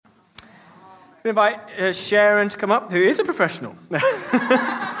invite Sharon to come up, who is a professional.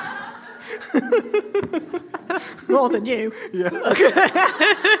 More than you. Yeah.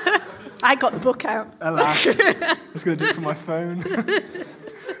 I got the book out. Alas, I was going to do it from my phone.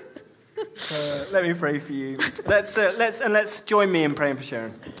 Let me pray for you. Let's join me in praying for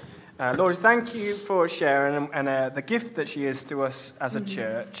Sharon. Lord, thank you for Sharon and the gift that she is to us as a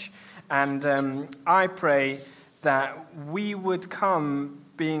church. And I pray that we would come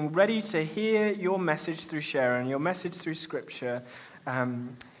being ready to hear your message through Sharon, your message through Scripture.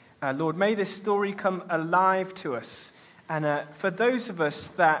 Lord, may this story come alive to us. And for those of us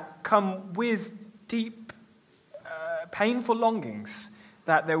that come with deep, painful longings,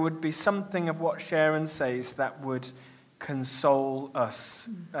 that there would be something of what Sharon says that would console us,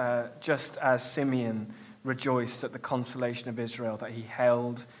 just as Simeon rejoiced at the consolation of Israel that he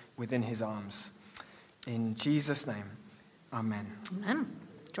held within his arms. In Jesus' name, amen. Amen.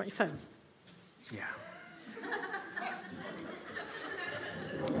 Do you want your phone? Yeah.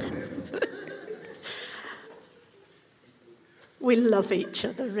 We love each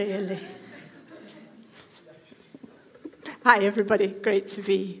other, really. Hi, everybody. Great to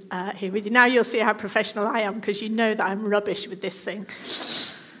be here with you. Now you'll see how professional I am, because you know that I'm rubbish with this thing.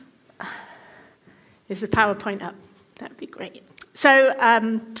 Is the PowerPoint up? That would be great. So,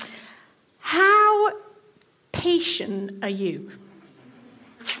 how patient are you?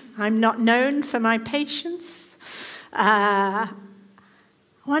 I'm not known for my patience. I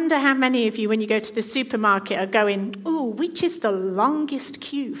wonder how many of you, when you go to the supermarket, are going, "Ooh, which is the longest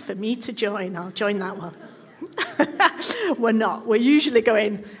queue for me to join? I'll join that one." We're not. We're usually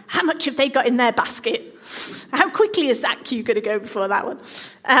going, how much have they got in their basket? How quickly is that queue going to go before that one?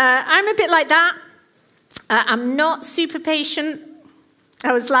 I'm a bit like that. I'm not super patient.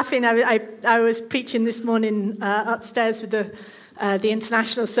 I was laughing. I was preaching this morning upstairs with the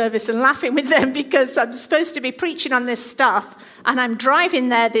international service and laughing with them because I'm supposed to be preaching on this stuff, and I'm driving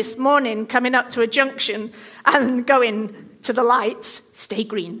there this morning, coming up to a junction and going to the lights, stay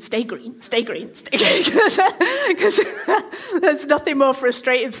green, stay green, stay green, stay green. Because there's nothing more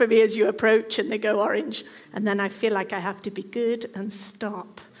frustrating for me as you approach and they go orange. And then I feel like I have to be good and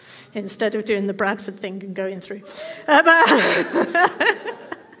stop instead of doing the Bradford thing and going through.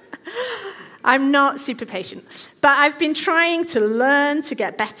 I'm not super patient. But I've been trying to learn to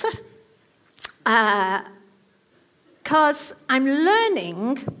get better. Because I'm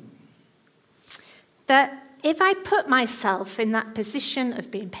learning that if I put myself in that position of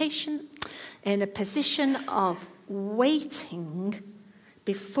being patient, in a position of waiting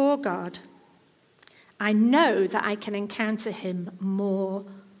before God, I know that I can encounter him more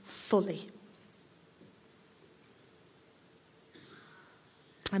fully.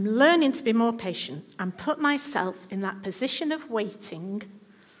 I'm learning to be more patient and put myself in that position of waiting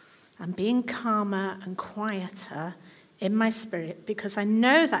and being calmer and quieter in my spirit, because I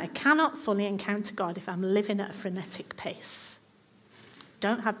know that I cannot fully encounter God if I'm living at a frenetic pace.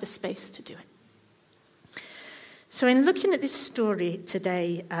 Don't have the space to do it. So in looking at this story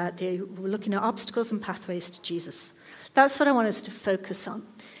today, we're looking at obstacles and pathways to Jesus. That's what I want us to focus on,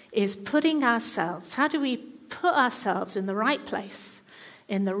 is putting ourselves, how do we put ourselves in the right place,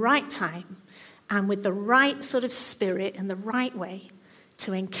 in the right time, and with the right sort of spirit in the right way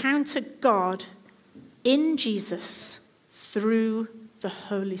to encounter God in Jesus through the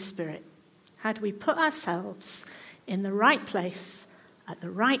Holy Spirit. How do we put ourselves in the right place at the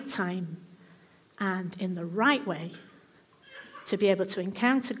right time and in the right way to be able to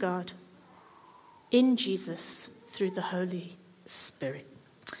encounter God in Jesus through the Holy Spirit?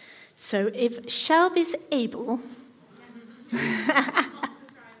 So if Shelby's able,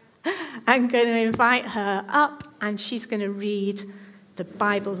 I'm going to invite her up and she's going to read the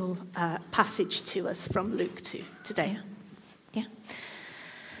Bible passage to us from Luke 2 today. Yeah.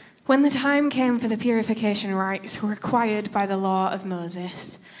 When the time came for the purification rites required by the law of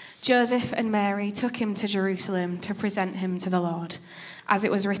Moses, Joseph and Mary took him to Jerusalem to present him to the Lord. As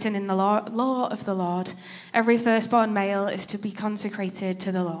it was written in the law of the Lord, every firstborn male is to be consecrated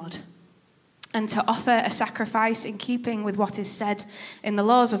to the Lord, and to offer a sacrifice in keeping with what is said in the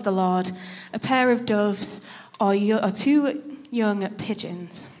laws of the Lord, a pair of doves or 2 young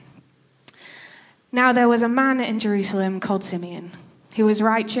pigeons. Now there was a man in Jerusalem called Simeon, who was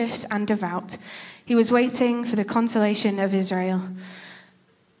righteous and devout. He was waiting for the consolation of Israel,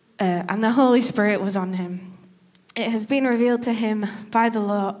 and the Holy Spirit was on him. It has been revealed to him by the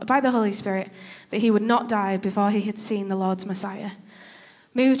Holy Spirit that he would not die before he had seen the Lord's Messiah.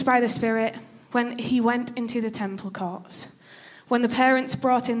 Moved by the Spirit, when he went into the temple courts, when the parents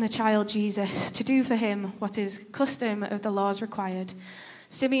brought in the child Jesus to do for him what is custom of the laws required,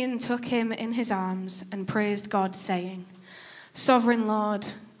 Simeon took him in his arms and praised God, saying, "Sovereign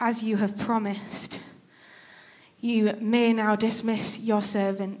Lord, as you have promised, you may now dismiss your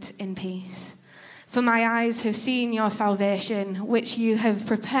servant in peace. For my eyes have seen your salvation, which you have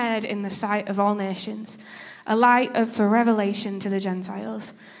prepared in the sight of all nations, a light for revelation to the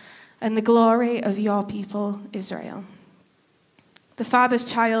Gentiles, and the glory of your people Israel." The father's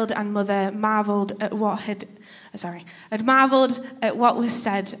child and mother marveled at what was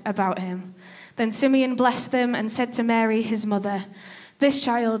said about him. Then Simeon blessed them and said to Mary, his mother, "This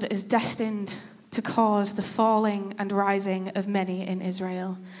child is destined to cause the falling and rising of many in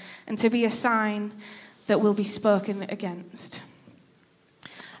Israel, and to be a sign that will be spoken against,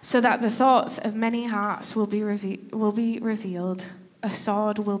 so that the thoughts of many hearts will be revealed. A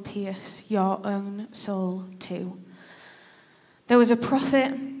sword will pierce your own soul too." There was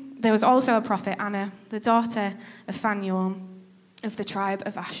also a prophet, Anna, the daughter of Phanuel of the tribe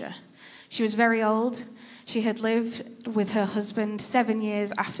of Asher. She was very old. She had lived with her husband 7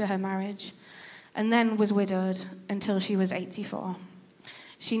 years after her marriage, and then was widowed until she was 84.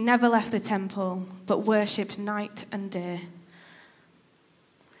 She never left the temple, but worshipped night and day,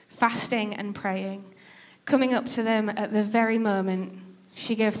 fasting and praying. Coming up to them at the very moment,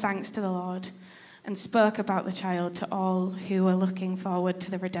 she gave thanks to the Lord and spoke about the child to all who were looking forward to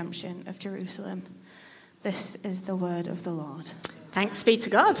the redemption of Jerusalem. This is the word of the Lord. Thanks be to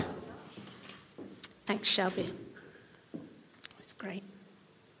God. Thanks, Shelby. It's great.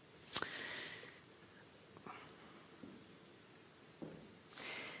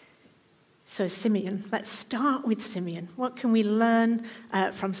 So Simeon, let's start with Simeon. What can we learn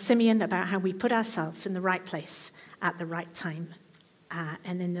from Simeon about how we put ourselves in the right place at the right time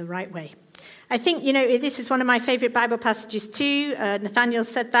and in the right way? I think, this is one of my favourite Bible passages too. Nathaniel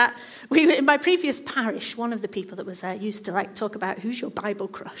said that. In my previous parish, one of the people that was there used to talk about who's your Bible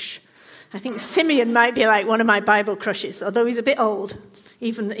crush. I think Simeon might be like one of my Bible crushes, although he's a bit old,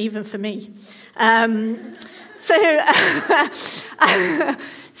 even for me.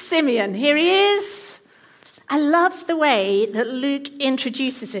 Simeon, here he is. I love the way that Luke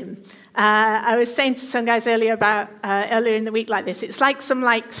introduces him. I was saying to some guys earlier in the week like this, it's like some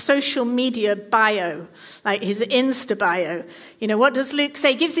social media bio, like his Insta bio. What does Luke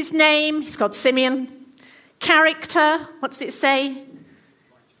say? He gives his name. He's called Simeon. Character, what does it say?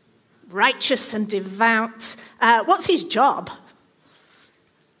 Righteous and devout. What's his job?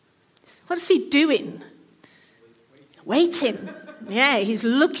 What is he doing? Waiting. Yeah, he's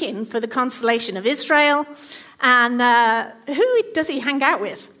looking for the consolation of Israel. And who does he hang out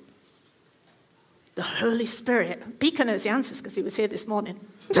with? The Holy Spirit. Beaker knows the answers because he was here this morning.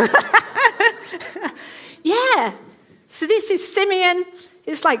 Yeah. So this is Simeon.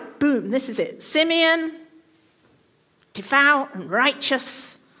 It's like, boom, this is it. Simeon, devout and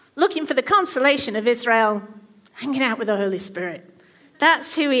righteous, looking for the consolation of Israel, hanging out with the Holy Spirit.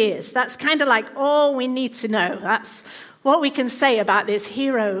 That's who he is. That's kind of like all we need to know. That's what we can say about this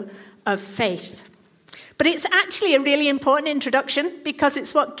hero of faith. But it's actually a really important introduction because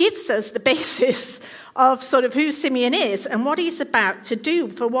it's what gives us the basis of sort of who Simeon is and what he's about to do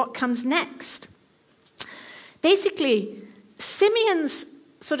for what comes next. Basically, Simeon's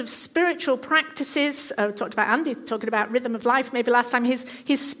sort of spiritual practices, talked about Andy talking about rhythm of life maybe last time, his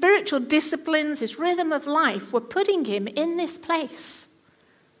spiritual disciplines, his rhythm of life were putting him in this place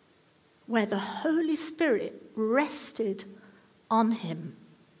where the Holy Spirit rested on him.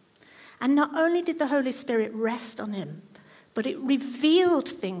 And not only did the Holy Spirit rest on him, but it revealed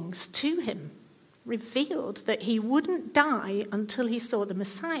things to him, revealed that he wouldn't die until he saw the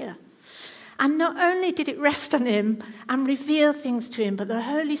Messiah. And not only did it rest on him and reveal things to him, but the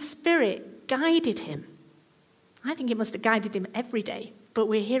Holy Spirit guided him. I think it must have guided him every day, but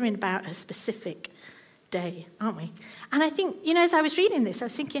we're hearing about a specific day, aren't we? And I think, as I was reading this, I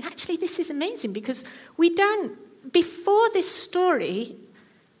was thinking, actually, this is amazing because before this story,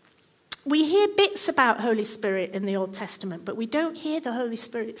 we hear bits about Holy Spirit in the Old Testament, but we don't hear the Holy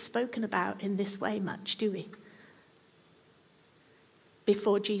Spirit spoken about in this way much, do we?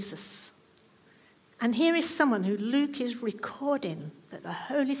 Before Jesus. And here is someone who Luke is recording that the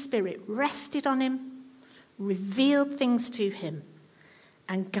Holy Spirit rested on him, revealed things to him,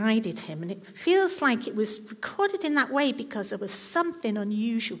 and guided him. And it feels like it was recorded in that way because there was something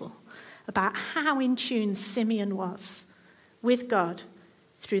unusual about how in tune Simeon was with God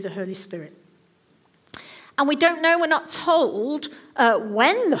through the Holy Spirit. And we don't know, we're not told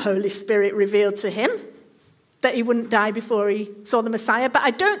when the Holy Spirit revealed to him that he wouldn't die before he saw the Messiah, but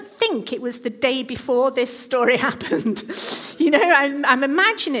I don't think it was the day before this story happened. I'm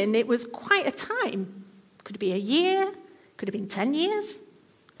imagining it was quite a time. Could it be a year? Could it have been 10 years?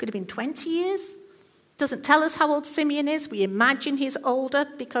 Could have been 20 years. Doesn't tell us how old Simeon is. We imagine he's older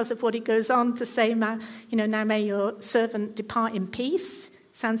because of what he goes on to say, now may your servant depart in peace.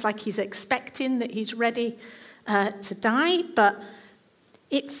 Sounds like he's expecting that he's ready to die, but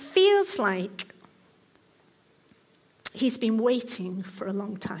it feels like he's been waiting for a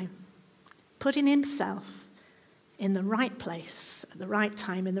long time, putting himself in the right place, at the right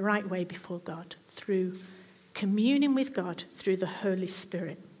time, in the right way before God, through communing with God, through the Holy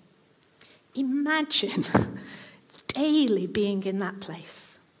Spirit. Imagine daily being in that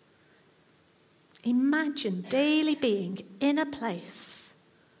place. Imagine daily being in a place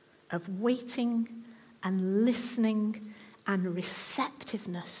of waiting and listening and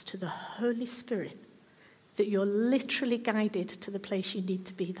receptiveness to the Holy Spirit, that you're literally guided to the place you need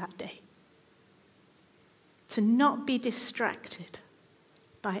to be that day. To not be distracted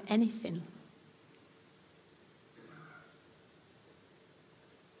by anything.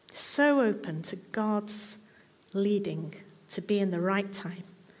 So open to God's leading to be in the right time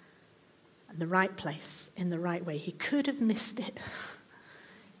and the right place in the right way. He could have missed it.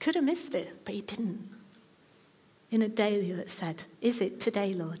 Could have missed it, but he didn't. In a day that said, is it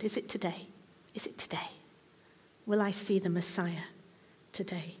today, Lord? Is it today? Is it today? Will I see the Messiah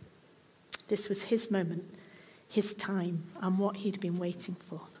today? This was his moment, his time, and what he'd been waiting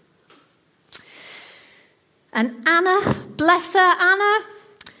for. And Anna, bless her, Anna,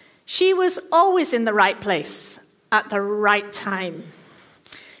 she was always in the right place at the right time.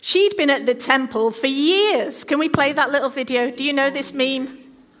 She'd been at the temple for years. Can we play that little video? Do you know this meme?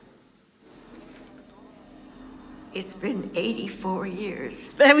 It's been 84 years.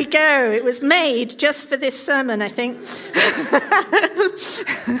 There we go. It was made just for this sermon, I think.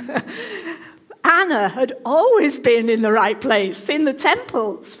 Anna had always been in the right place, in the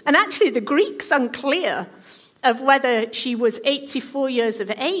temple. And actually, the Greek's unclear of whether she was 84 years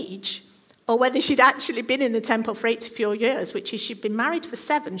of age or whether she'd actually been in the temple for 84 years, which is she'd been married for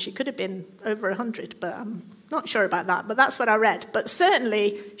 7. She could have been over 100, but I'm not sure about that. But that's what I read. But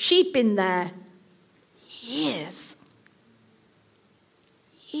certainly, she'd been there years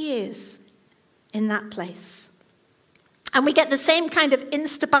in that place. And we get the same kind of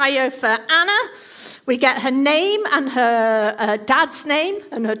Insta bio for Anna. We get her name and her dad's name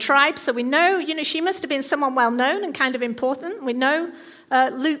and her tribe. So we know, she must have been someone well known and kind of important. We know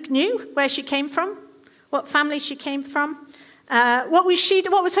Luke knew where she came from, what family she came from. What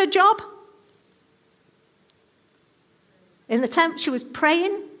was her job? In the temple, she was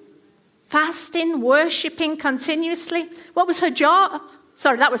praying, fasting, worshipping continuously. What was her job?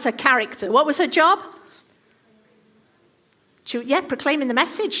 Sorry, that was her character. What was her job? Proclaiming the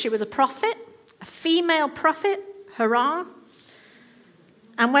message. She was a prophet, a female prophet, hurrah.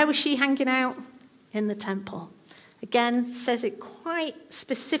 And where was she hanging out? In the temple. Again, says it quite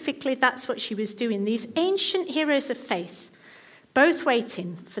specifically, that's what she was doing. These ancient heroes of faith, both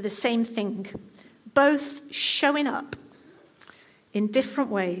waiting for the same thing, both showing up in different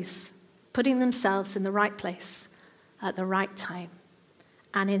ways, putting themselves in the right place at the right time,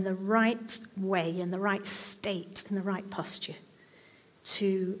 and in the right way, in the right state, in the right posture,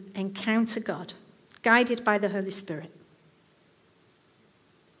 to encounter God, guided by the Holy Spirit.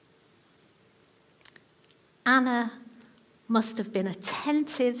 Anna must have been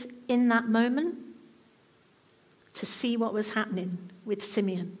attentive in that moment to see what was happening with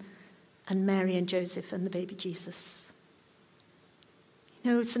Simeon and Mary and Joseph and the baby Jesus.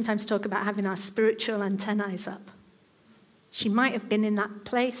 Sometimes talk about having our spiritual antennae up. She might have been in that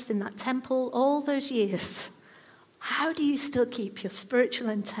place, in that temple, all those years. How do you still keep your spiritual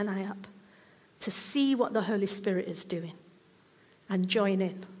antennae up to see what the Holy Spirit is doing and join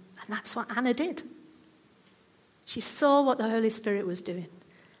in? And that's what Anna did. She saw what the Holy Spirit was doing,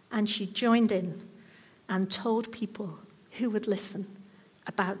 and she joined in and told people who would listen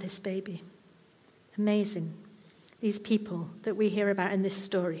about this baby. Amazing. These people that we hear about in this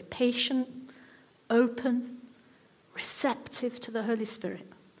story, patient, open, receptive to the Holy Spirit,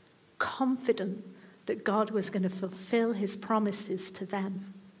 confident that God was going to fulfill his promises to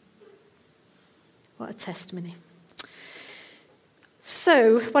them. What a testimony.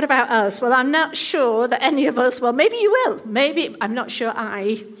 So, what about us? Well, I'm not sure that any of us, well, maybe you will. Maybe, I'm not sure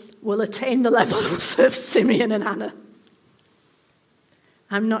I will attain the levels of Simeon and Anna.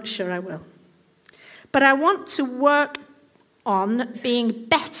 I'm not sure I will. But I want to work on being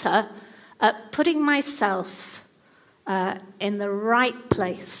better at putting myself in the right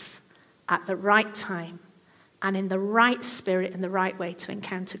place at the right time and in the right spirit and the right way to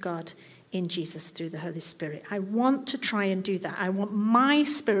encounter God in Jesus through the Holy Spirit. I want to try and do that. I want my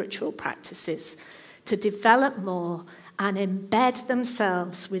spiritual practices to develop more and embed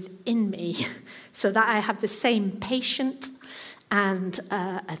themselves within me so that I have the same patient and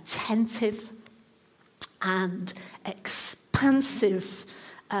attentive and expansive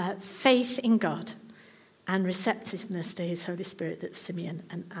faith in God and receptiveness to his Holy Spirit that Simeon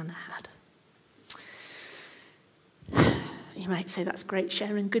and Anna had. You might say, that's great,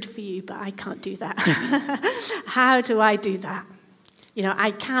 Sharon, good for you, but I can't do that. How do I do that? You know,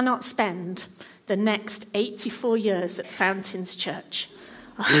 I cannot spend the next 84 years at Fountains Church.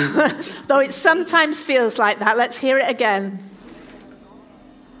 Though it sometimes feels like that. Let's hear it again.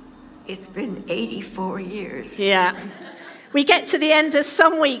 It's been 84 years. Yeah. We get to the end of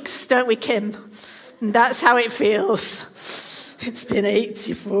some weeks, don't we, Kim? And that's how it feels. It's been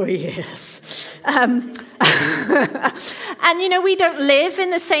 84 years. And, you know, we don't live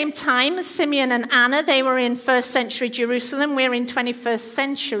in the same time as Simeon and Anna. They were in first century Jerusalem. We're in 21st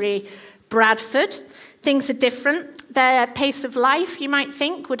century Bradford. Things are different. Their pace of life, you might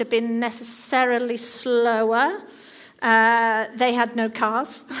think, would have been necessarily slower. They had no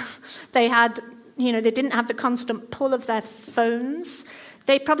cars. They didn't have the constant pull of their phones.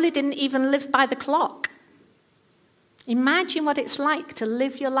 They probably didn't even live by the clock. Imagine what it's like to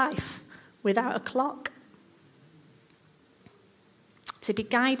live your life without a clock. To be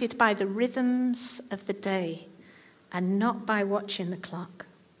guided by the rhythms of the day and not by watching the clock.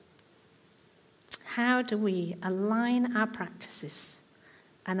 How do we align our practices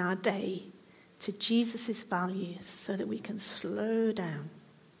and our day to Jesus' values so that we can slow down?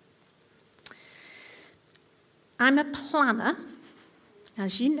 I'm a planner,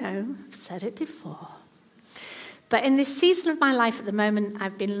 as you know, I've said it before. But in this season of my life at the moment,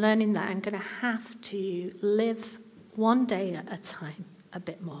 I've been learning that I'm going to have to live one day at a time a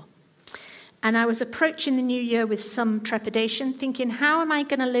bit more. And I was approaching the new year with some trepidation, thinking, how am I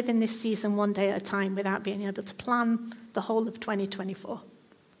going to live in this season one day at a time without being able to plan the whole of 2024?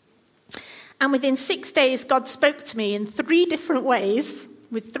 And within 6 days, God spoke to me in 3 different ways,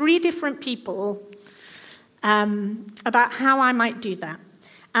 with 3 different people, about how I might do that.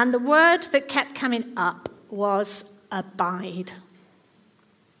 And the word that kept coming up was abide.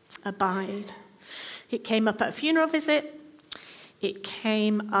 Abide. It came up at a funeral visit. It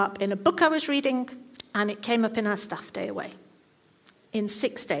came up in a book I was reading, and it came up in our staff day away. In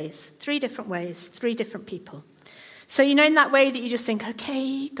 6 days, 3 different ways, 3 different people. So, you know, in that way that you just think,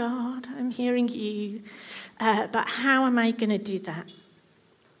 okay, God, I'm hearing you, but how am I going to do that?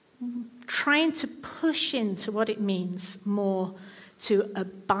 Trying to push into what it means more to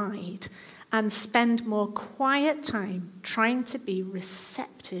abide and spend more quiet time trying to be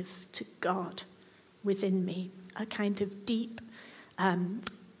receptive to God within me, a kind of deep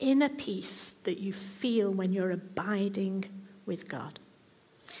inner peace that you feel when you're abiding with God.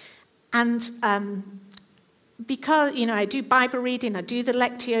 And because, you know, I do Bible reading, I do the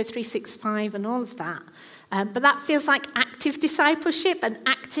Lectio 365 and all of that, but that feels like active discipleship and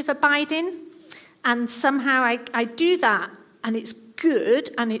active abiding. And somehow I do that, and it's good,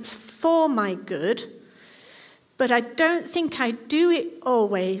 and it's for my good, but I don't think I do it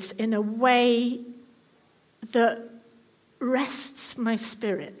always in a way that rests my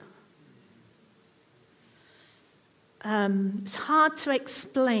spirit. It's hard to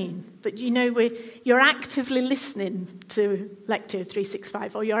explain, but you know, you're actively listening to Lectio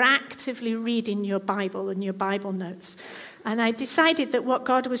 365, or you're actively reading your Bible and your Bible notes. And I decided that what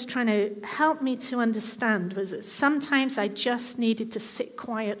God was trying to help me to understand was that sometimes I just needed to sit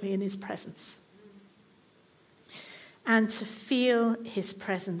quietly in his presence and to feel his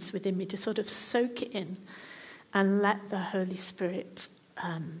presence within me, to sort of soak it in and let the Holy Spirit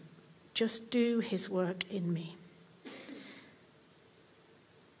just do his work in me.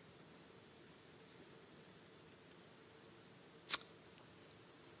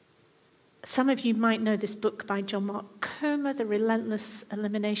 Some of you might know this book by John Mark Comer, The Relentless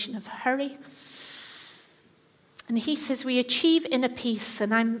Elimination of Hurry. And he says we achieve inner peace,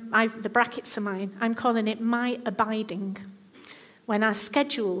 and the brackets are mine, I'm calling it my abiding, when our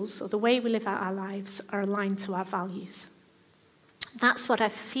schedules or the way we live out our lives are aligned to our values. That's what I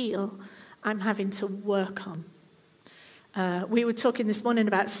feel I'm having to work on. We were talking this morning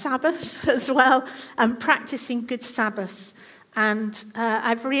about Sabbath as well, and practicing good Sabbath. And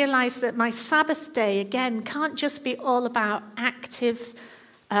I've realized that my Sabbath day, again, can't just be all about active.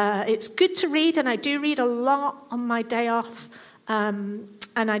 It's good to read, and I do read a lot on my day off. And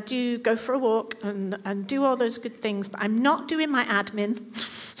I do go for a walk and do all those good things, but I'm not doing my admin.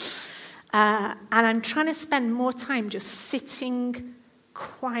 And I'm trying to spend more time just sitting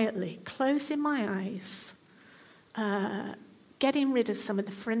quietly, closing my eyes, getting rid of some of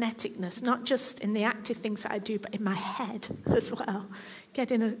the freneticness, not just in the active things that I do, but in my head as well.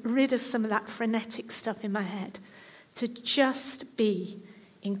 Getting rid of some of that frenetic stuff in my head to just be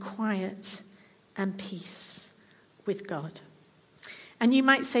in quiet and peace with God. And you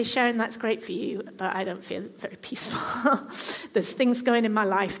might say, Sharon, that's great for you, but I don't feel very peaceful. There's things going in my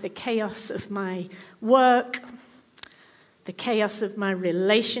life, the chaos of my work, the chaos of my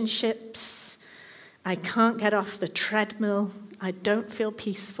relationships. I can't get off the treadmill. I don't feel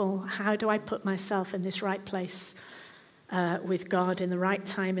peaceful. How do I put myself in this right place with God in the right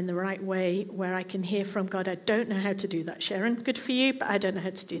time, in the right way, where I can hear from God? I don't know how to do that, Sharon. Good for you, but I don't know how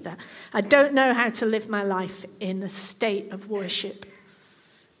to do that. I don't know how to live my life in a state of worship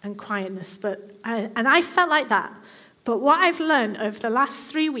and quietness. And I felt like that. But what I've learned over the last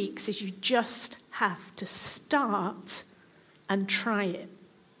 3 weeks is you just have to start and try it.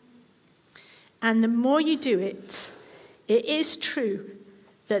 And the more you do it, it is true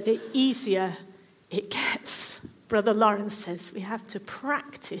that the easier it gets. Brother Lawrence says we have to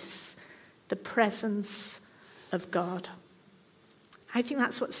practice the presence of God. I think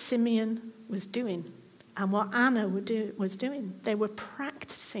that's what Simeon was doing and what Anna was doing. They were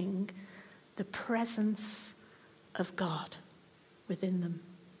practicing the presence of God within them.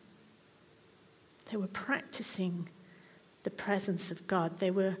 They were practicing the presence of God.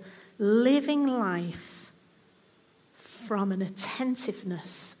 They were living life from an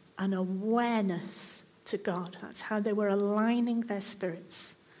attentiveness, an awareness to God. That's how they were aligning their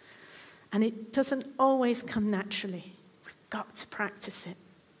spirits. And it doesn't always come naturally. We've got to practice it.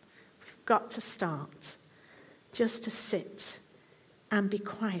 We've got to start just to sit and be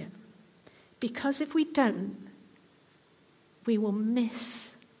quiet. Because if we don't, we will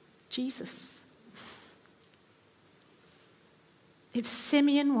miss Jesus. If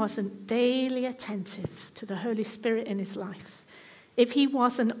Simeon wasn't daily attentive to the Holy Spirit in his life, if he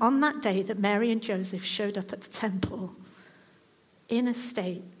wasn't on that day that Mary and Joseph showed up at the temple in a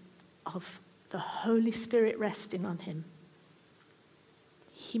state of the Holy Spirit resting on him,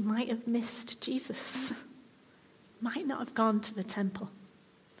 he might have missed Jesus, might not have gone to the temple.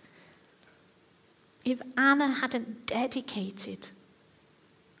 If Anna hadn't dedicated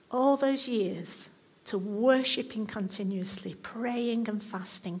all those years to worshipping continuously, praying and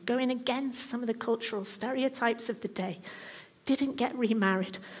fasting, going against some of the cultural stereotypes of the day, didn't get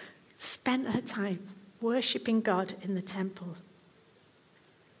remarried, spent her time worshipping God in the temple.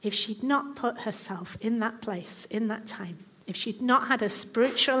 If she'd not put herself in that place, in that time, if she'd not had a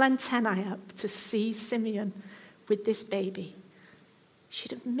spiritual antennae up to see Simeon with this baby,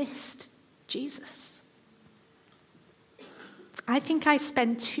 she'd have missed Jesus. I think I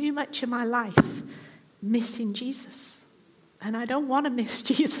spend too much of my life missing Jesus, and I don't want to miss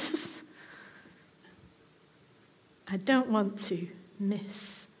Jesus. I don't want to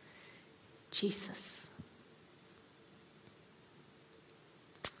miss Jesus.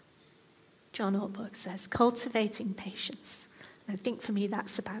 John Ortberg says, cultivating patience. And I think for me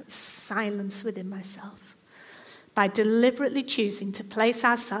that's about silence within myself. By deliberately choosing to place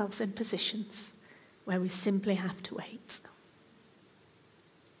ourselves in positions where we simply have to wait.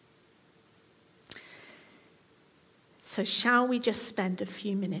 So shall we just spend a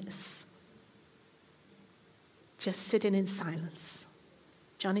few minutes just sitting in silence?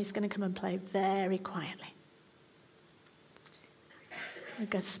 Johnny's going to come and play very quietly. We're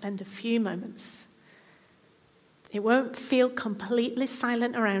going to spend a few moments. It won't feel completely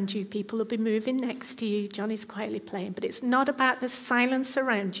silent around you. People will be moving next to you. Johnny's quietly playing. But it's not about the silence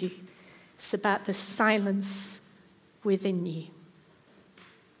around you. It's about the silence within you.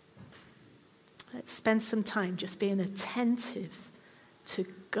 Let's spend some time just being attentive to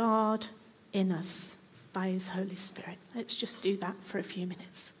God in us by his Holy Spirit. Let's just do that for a few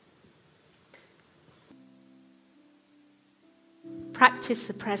minutes. Practice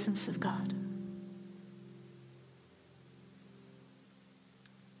the presence of God.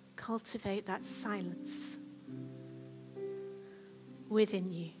 Cultivate that silence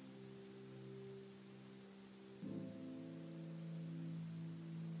within you.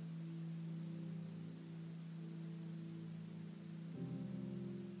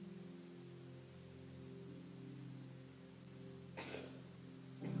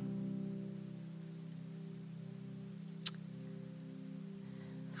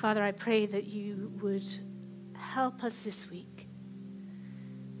 Father, I pray that you would help us this week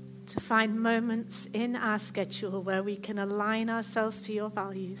to find moments in our schedule where we can align ourselves to your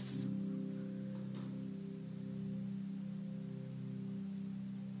values.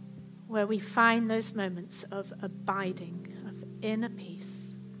 Where we find those moments of abiding, of inner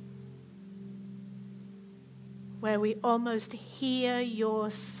peace. where we almost hear your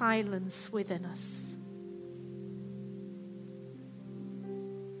silence within us.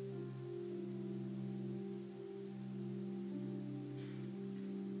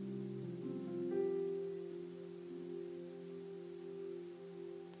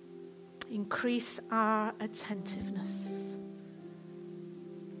 Increase our attentiveness.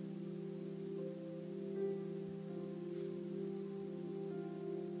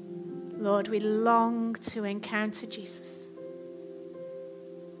 Lord, we long to encounter Jesus.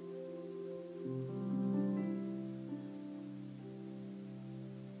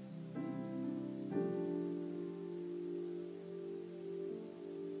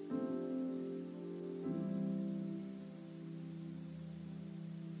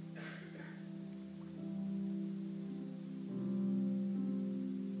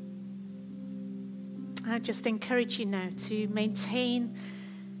 I just encourage you now to maintain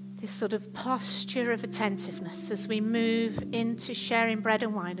this sort of posture of attentiveness as we move into sharing bread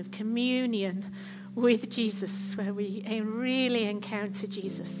and wine, of communion with Jesus, where we really encounter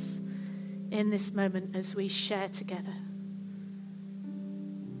Jesus in this moment as we share together.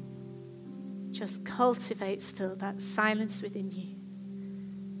 Just cultivate still that silence within you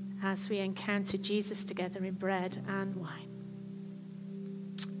as we encounter Jesus together in bread and wine.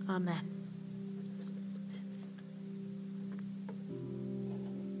 Amen.